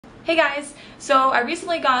Hey guys, so I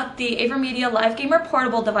recently got the AVerMedia Live Gamer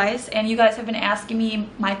Portable device, and you guys have been asking me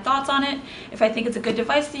my thoughts on it, if I think it's a good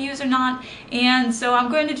device to use or not, and so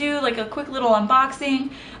I'm going to do like a quick little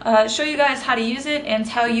unboxing, show you guys how to use it and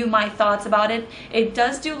tell you my thoughts about it. It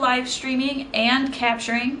does do live streaming and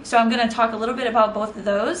capturing, so I'm going to talk a little bit about both of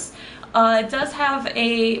those. It does have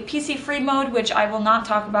a PC free mode, which I will not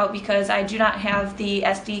talk about because I do not have the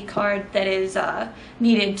SD card that is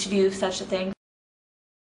needed to do such a thing.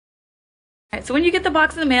 Alright, so when you get the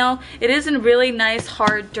box in the mail, it is in really nice,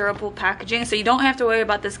 hard, durable packaging, so you don't have to worry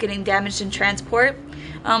about this getting damaged in transport.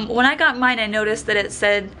 When I got mine, I noticed that it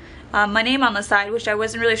said my name on the side, which I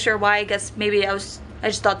wasn't really sure why. I guess maybe I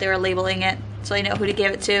just thought they were labeling it so I know who to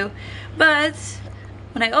give it to. But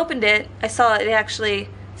when I opened it, I saw it actually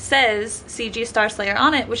says CG Star Slayer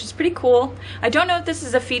on it, which is pretty cool. I don't know if this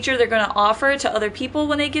is a feature they're going to offer to other people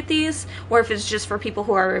when they get these, or if it's just for people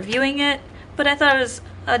who are reviewing it, but I thought it was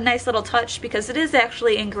a nice little touch because it is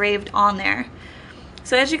actually engraved on there.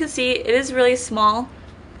 So as you can see, it is really small.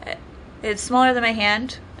 It's smaller than my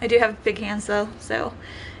hand. I do have big hands though, so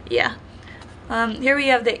yeah. Here we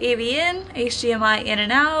have the AV in, HDMI in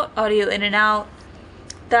and out, audio in and out.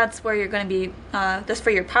 That's where you're going to be, that's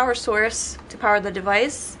for your power source to power the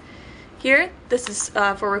device. Here, this is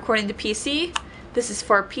for recording the PC. This is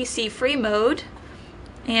for PC free mode.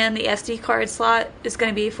 And the SD card slot is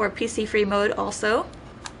going to be for PC free mode also.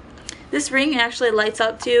 This ring actually lights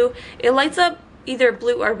up too. It lights up either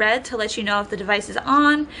blue or red to let you know if the device is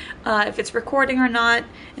on, if it's recording or not.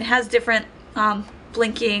 It has different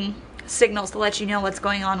blinking signals to let you know what's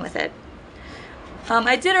going on with it.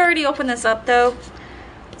 I did already open this up though.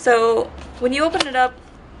 So when you open it up,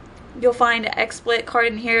 you'll find an xsplit card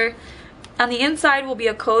in here. On the inside will be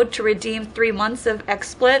a code to redeem 3 months of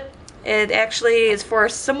xsplit. It actually is for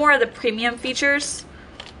some more of the premium features.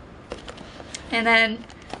 And then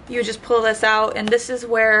you just pull this out, and this is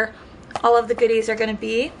where all of the goodies are going to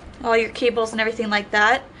be, all your cables and everything like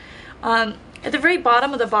that. At the very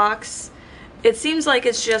bottom of the box, it seems like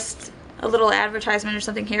it's just a little advertisement or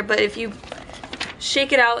something here, but if you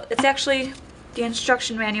shake it out, it's actually the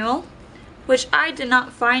instruction manual, which I did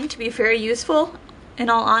not find to be very useful, in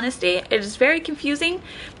all honesty. It is very confusing.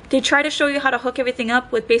 They try to show you how to hook everything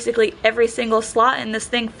up with basically every single slot in this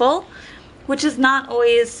thing full, which is not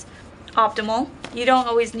always optimal. You don't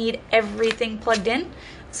always need everything plugged in,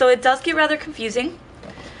 so it does get rather confusing.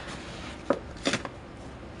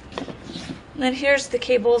 And then here's the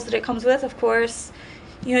cables that it comes with, of course.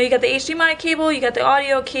 You know, you got the HDMI cable, you got the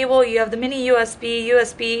audio cable, you have the mini USB. You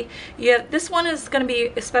have, this one is going to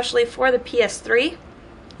be especially for the PS3.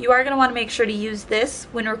 You are going to want to make sure to use this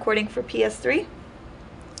when recording for PS3.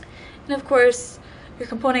 And of course, your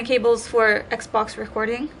component cables for Xbox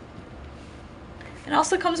recording. It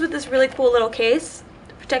also comes with this really cool little case,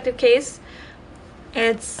 protective case.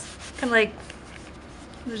 It's kind of like,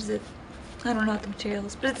 what is it? I don't know what the material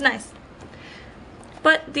is, but it's nice.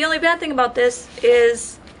 But the only bad thing about this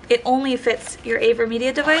is it only fits your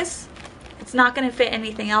AVerMedia device. It's not going to fit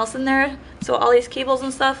anything else in there. So all these cables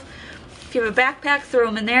and stuff, if you have a backpack, throw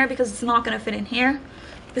them in there because it's not going to fit in here.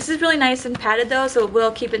 This is really nice and padded though, so it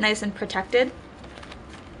will keep it nice and protected.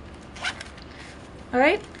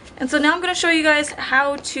 Alright, and so now I'm going to show you guys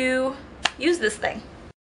how to use this thing.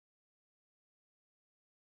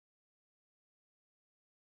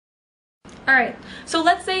 Alright, so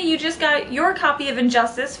let's say you just got your copy of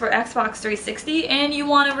Injustice for Xbox 360 and you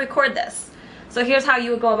want to record this. So here's how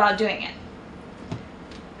you would go about doing it.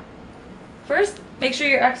 First, make sure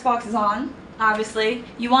your Xbox is on. Obviously,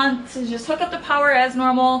 you want to just hook up the power as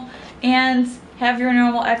normal and have your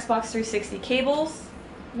normal Xbox 360 cables.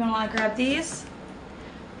 You're going to want to grab these.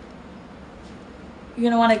 You're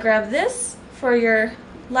going to want to grab this for your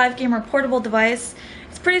Live Gamer Portable device.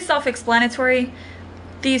 It's pretty self-explanatory.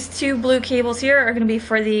 These two blue cables here are going to be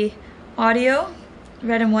for the audio,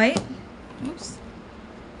 red and white. Oops.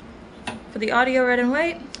 For the audio, red and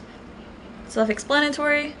white.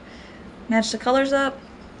 Self-explanatory. Match the colors up.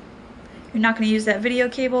 You're not going to use that video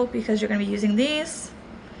cable because you're going to be using these.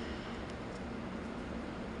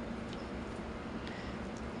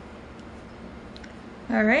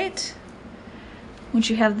 Alright. Once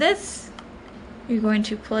you have this, you're going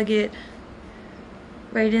to plug it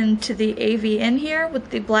right into the AV in here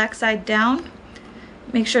with the black side down.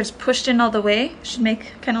 Make sure it's pushed in all the way. It should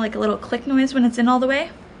make kind of like a little click noise when it's in all the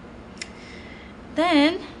way.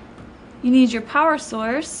 Then you need your power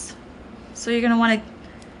source. So you're going to want to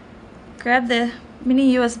grab the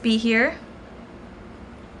mini USB here.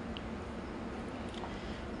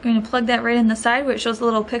 I'm going to plug that right in the side where it shows a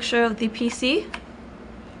little picture of the PC.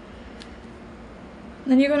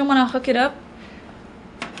 Then you're going to want to hook it up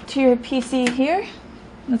to your PC here.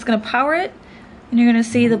 That's going to power it, and you're going to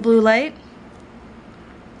see the blue light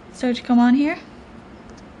start to come on here.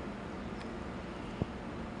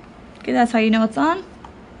 Okay, that's how you know it's on.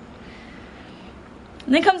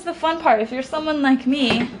 And then comes the fun part. If you're someone like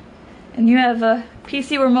me and you have a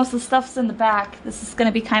PC where most of the stuff's in the back, this is going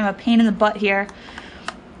to be kind of a pain in the butt here.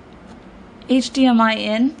 HDMI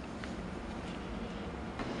in.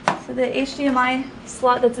 So the HDMI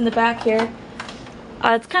slot that's in the back here,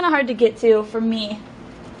 it's kind of hard to get to for me.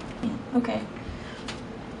 Okay.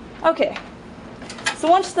 Okay. So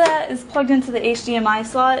once that is plugged into the HDMI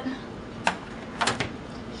slot,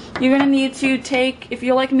 you're going to need to take, if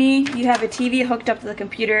you're like me, you have a TV hooked up to the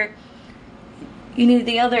computer, you need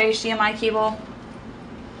the other HDMI cable,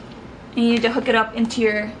 and you need to hook it up into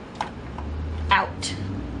your out.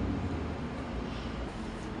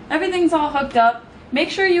 Everything's all hooked up. Make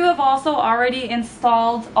sure you have also already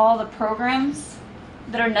installed all the programs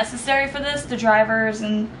that are necessary for this, the drivers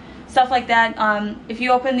and stuff like that. If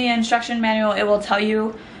you open the instruction manual, it will tell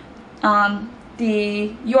you the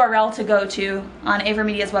URL to go to on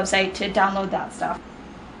AVerMedia's website to download that stuff.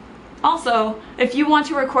 Also, if you want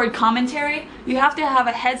to record commentary, you have to have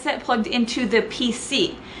a headset plugged into the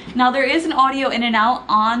PC. Now there is an audio in and out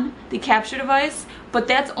on the capture device, but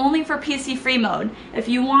that's only for PC free mode. If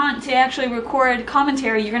you want to actually record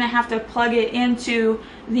commentary, you're going to have to plug it into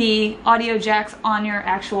the audio jacks on your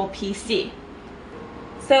actual PC.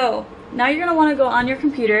 So now you're going to want to go on your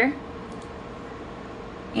computer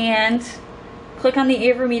and click on the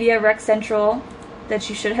AVerMedia Rec Central that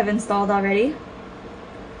you should have installed already.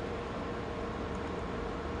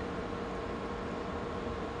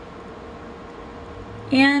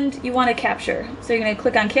 And you want to capture. So you're going to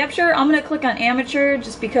click on capture. I'm going to click on amateur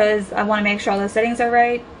just because I want to make sure all the settings are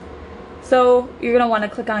right. So you're going to want to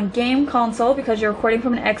click on game console because you're recording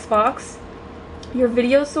from an Xbox. Your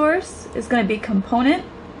video source is going to be component,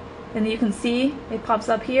 and you can see it pops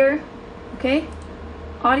up here. Okay.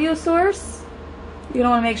 Audio source, you're going to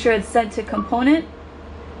want to make sure it's set to component.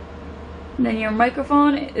 And then your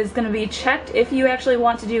microphone is going to be checked if you actually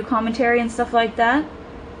want to do commentary and stuff like that.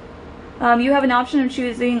 You have an option of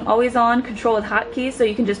choosing always on control with hotkeys, so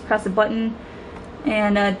you can just press a button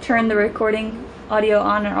and turn the recording audio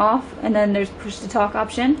on or off, and then there's push to talk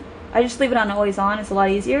option. I just leave it on always on, it's a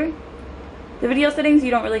lot easier. The video settings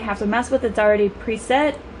you don't really have to mess with, it's already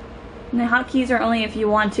preset. And the hotkeys are only if you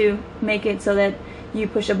want to make it so that you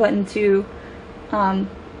push a button to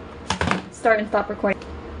start and stop recording.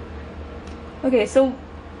 Okay, so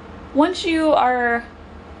once you are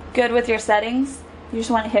good with your settings, you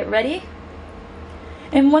just want to hit ready.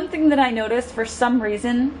 And one thing that I noticed for some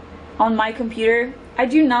reason on my computer, I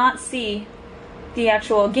do not see the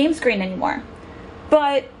actual game screen anymore.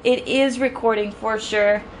 But it is recording for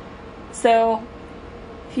sure. So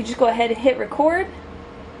if you just go ahead and hit record,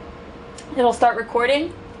 it'll start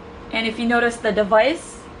recording. And if you notice, the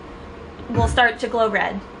device will start to glow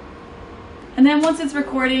red. And then once it's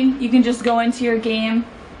recording, you can just go into your game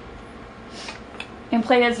and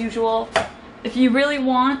play as usual. If you really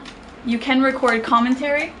want, you can record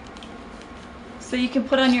commentary. So you can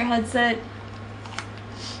put on your headset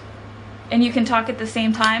and you can talk at the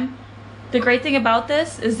same time. The great thing about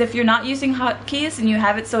this is if you're not using hotkeys and you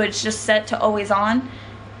have it so it's just set to always on,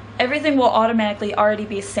 everything will automatically already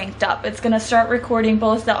be synced up. It's going to start recording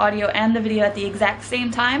both the audio and the video at the exact same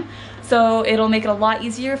time. So it'll make it a lot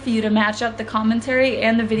easier for you to match up the commentary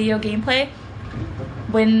and the video gameplay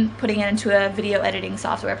when putting it into a video editing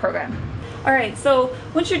software program. Alright, so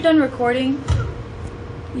once you're done recording,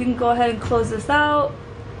 you can go ahead and close this out,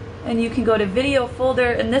 and you can go to video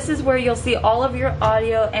folder, and this is where you'll see all of your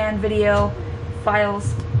audio and video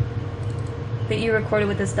files that you recorded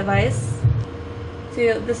with this device.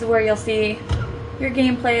 So this is where you'll see your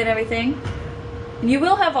gameplay and everything. And you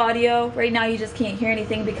will have audio. Right now you just can't hear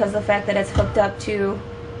anything because of the fact that it's hooked up to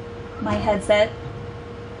my headset.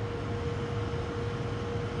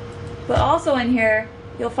 But also in here,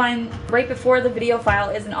 you'll find right before the video file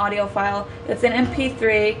is an audio file. It's an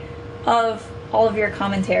MP3 of all of your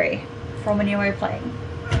commentary from when you were playing.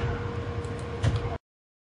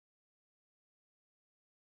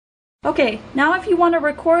 Okay, now if you want to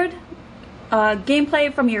record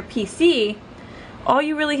gameplay from your PC, all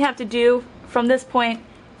you really have to do from this point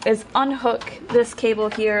is unhook this cable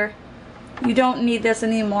here. You don't need this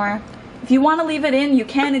anymore. If you want to leave it in, you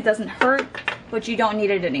can. It doesn't hurt, but you don't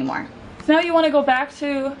need it anymore. So now you want to go back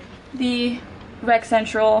to the Rec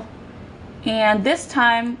Central, and this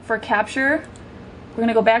time for capture, we're going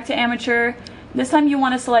to go back to amateur. This time you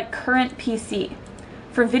want to select current PC.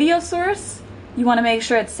 For video source, you want to make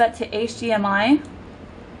sure it's set to HDMI.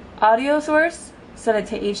 Audio source, set it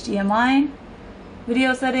to HDMI,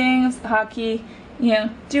 video settings, hotkey, you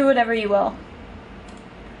know, do whatever you will.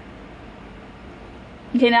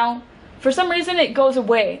 Okay, now, for some reason it goes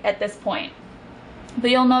away at this point.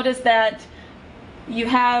 But you'll notice that you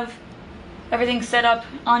have everything set up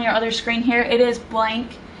on your other screen here. It is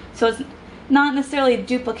blank, so it's not necessarily a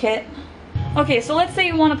duplicate. Okay, so let's say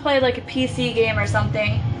you want to play like a PC game or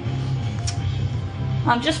something.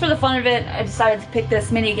 Just for the fun of it, I decided to pick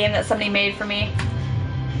this mini game that somebody made for me.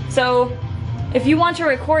 So, if you want to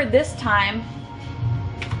record this time,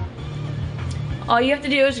 all you have to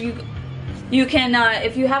do is you can,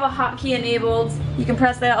 if you have a hotkey enabled, you can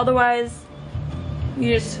press that. Otherwise,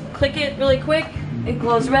 you just click it really quick. It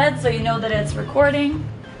glows red, so you know that it's recording.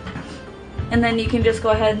 And then you can just go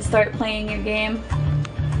ahead and start playing your game.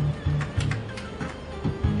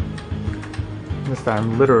 This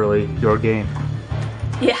time, literally, your game.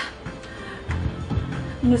 Yeah.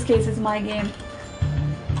 In this case, it's my game.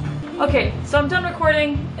 Okay, so I'm done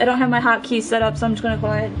recording. I don't have my hotkey set up, so I'm just gonna go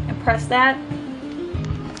ahead and press that.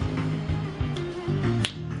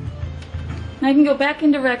 And I can go back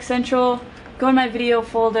into Rec Central, go in my video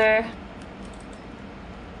folder,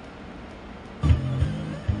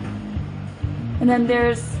 and then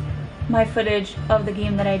there's my footage of the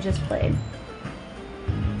game that I just played.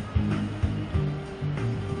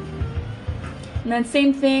 And then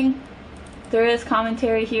same thing, there is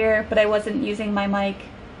commentary here, but I wasn't using my mic.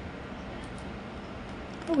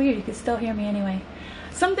 Oh, weird, you can still hear me anyway.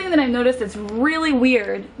 Something that I've noticed that's really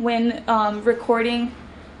weird when recording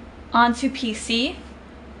onto PC.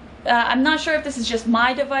 I'm not sure if this is just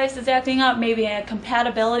my device that's acting up, maybe a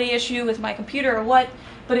compatibility issue with my computer or what,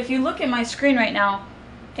 but if you look at my screen right now,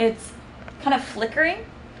 it's kind of flickering,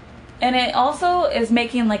 and it also is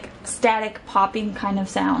making like static popping kind of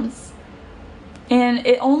sounds. And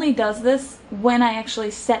it only does this when I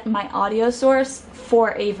actually set my audio source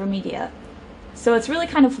for AVerMedia. So it's really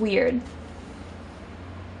kind of weird.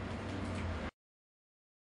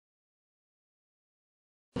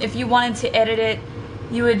 If you wanted to edit it,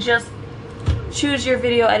 you would just choose your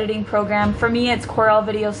video editing program. For me, it's Corel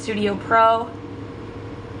Video Studio Pro.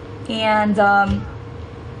 And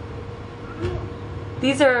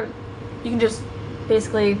these are, you can just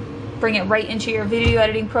basically bring it right into your video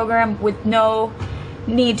editing program with no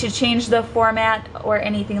need to change the format or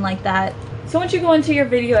anything like that. So once you go into your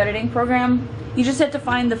video editing program, you just have to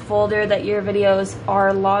find the folder that your videos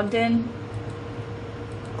are logged in.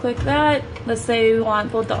 Click that. Let's say you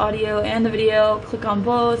want both the audio and the video. Click on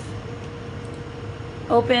both.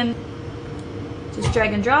 Open. Just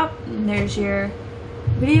drag and drop, and there's your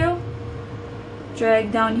video.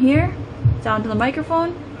 Drag down here, down to the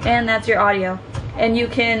microphone, and that's your audio. And you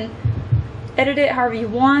can edit it however you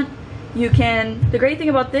want. You can, the great thing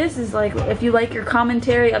about this is, like, if you like your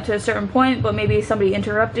commentary up to a certain point, but maybe somebody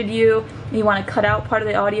interrupted you and you want to cut out part of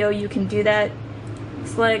the audio, you can do that.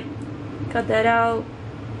 Select, cut that out.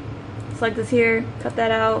 Select this here, cut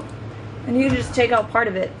that out, and you can just take out part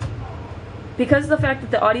of it. Because of the fact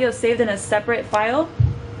that the audio is saved in a separate file,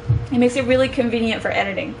 it makes it really convenient for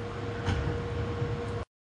editing.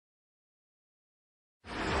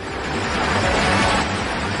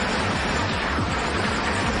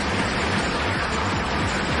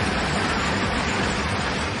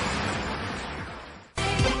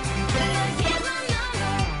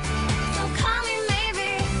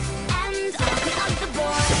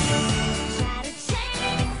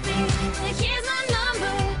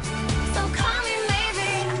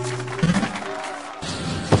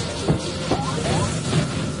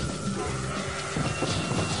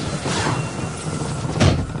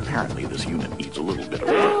 Apparently this unit needs a little bit of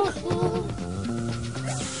work.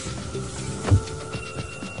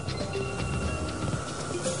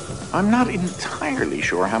 I'm not entirely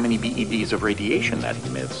sure how many BEDs of radiation that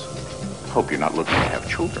emits. Hope you're not looking to have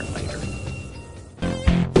children later.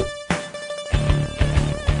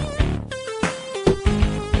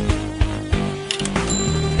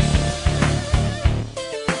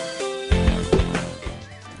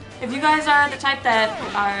 If you guys are the type that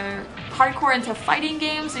are hardcore into fighting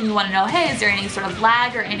games and you want to know, hey, is there any sort of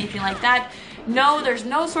lag or anything like that? No, there's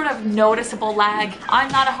no sort of noticeable lag.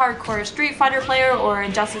 I'm not a hardcore Street Fighter player or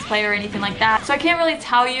Injustice player or anything like that, so I can't really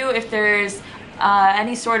tell you if there's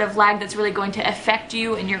any sort of lag that's really going to affect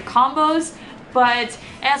you in your combos, but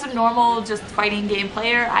as a normal just fighting game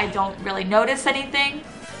player, I don't really notice anything.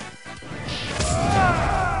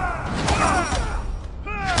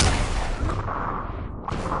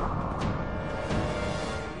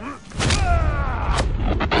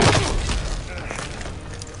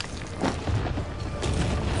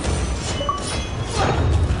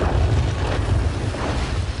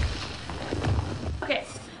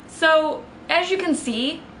 So as you can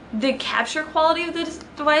see, the capture quality of this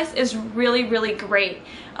device is really, really great.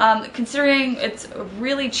 Considering it's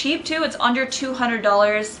really cheap too, it's under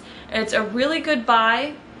 $200. It's a really good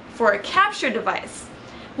buy for a capture device.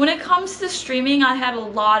 When it comes to streaming, I had a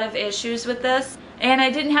lot of issues with this, and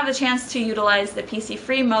I didn't have a chance to utilize the PC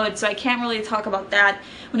free mode, so I can't really talk about that.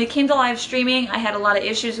 When it came to live streaming, I had a lot of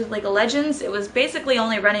issues with League of Legends. It was basically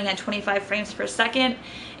only running at 25 frames per second,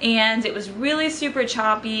 and it was really super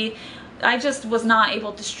choppy. I just was not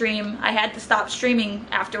able to stream. I had to stop streaming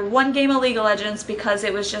after one game of League of Legends because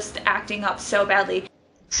it was just acting up so badly.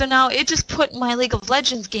 So now it just put my League of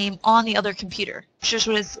Legends game on the other computer.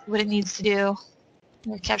 Captures what it needs to do.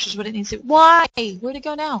 Or captures what it needs to do. Why? Where'd it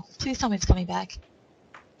go now? Please tell me it's coming back.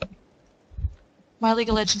 My League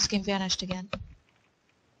of Legends game vanished again.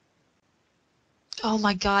 Oh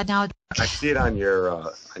my god, now I see it on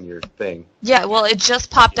your thing. Yeah, well, it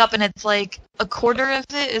just popped up, and it's like a quarter of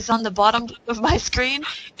it is on the bottom of my screen,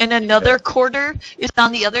 and another quarter is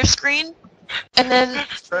on the other screen, and then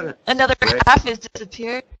another half is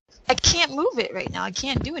disappeared. I can't move it right now. I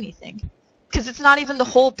can't do anything because it's not even the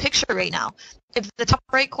whole picture right now. It's the top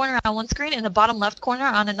right corner on one screen and the bottom left corner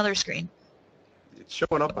on another screen. It's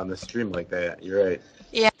showing up on the stream like that. You're right.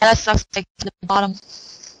 Yeah, that sucks. Like the bottom.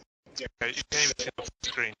 Yeah, you can't even see the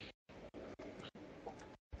screen.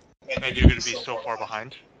 And you're going to be so far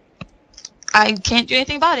behind. I can't do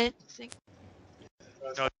anything about it.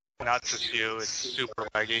 No, not just you. It's super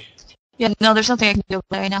laggy. Yeah, no, there's nothing I can do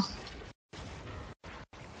about it right now.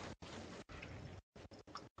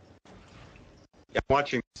 Yeah, I'm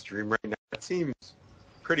watching the stream right now. It seems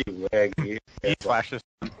pretty laggy. Flashes.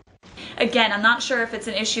 Again, I'm not sure if it's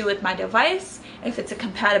an issue with my device, if it's a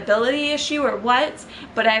compatibility issue or what,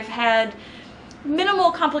 but I've had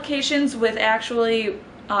minimal complications with actually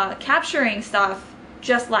capturing stuff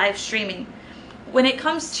just live streaming. When it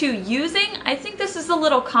comes to using, I think this is a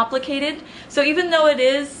little complicated. So even though it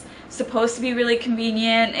is supposed to be really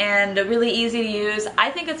convenient and really easy to use,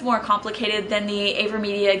 I think it's more complicated than the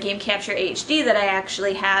AVerMedia Game Capture HD that I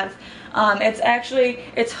actually have.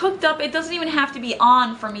 It's hooked up. It doesn't even have to be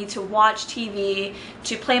on for me to watch TV,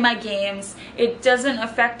 to play my games. It doesn't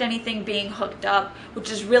affect anything being hooked up,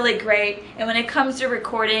 which is really great. And when it comes to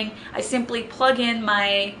recording, I simply plug in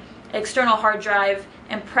my external hard drive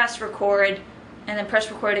and press record, and then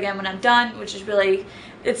press record again when I'm done, which is really,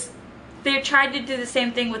 they tried to do the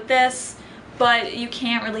same thing with this, but you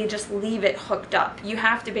can't really just leave it hooked up. You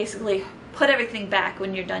have to basically put everything back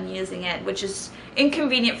when you're done using it, which is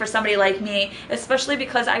inconvenient for somebody like me, especially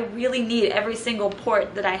because I really need every single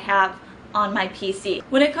port that I have on my PC.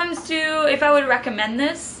 When it comes to if I would recommend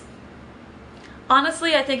this,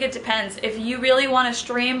 honestly, I think it depends. If you really want to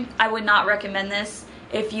stream, I would not recommend this.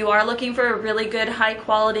 If you are looking for a really good high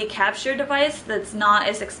quality capture device that's not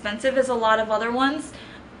as expensive as a lot of other ones,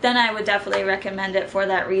 then I would definitely recommend it for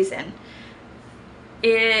that reason.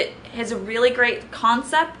 It has a really great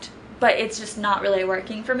concept, but it's just not really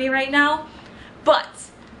working for me right now. But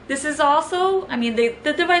this is also, I mean,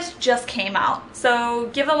 the device just came out, so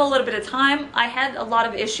give them a little bit of time. I had a lot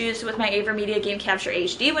of issues with my AVerMedia Game Capture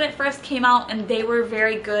HD when it first came out, and they were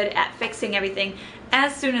very good at fixing everything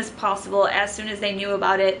as soon as possible, as soon as they knew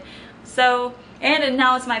about it. So, and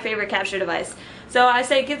now it's my favorite capture device. So I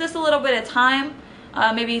say give this a little bit of time,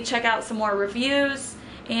 maybe check out some more reviews,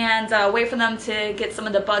 and wait for them to get some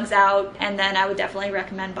of the bugs out, and then I would definitely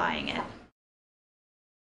recommend buying it.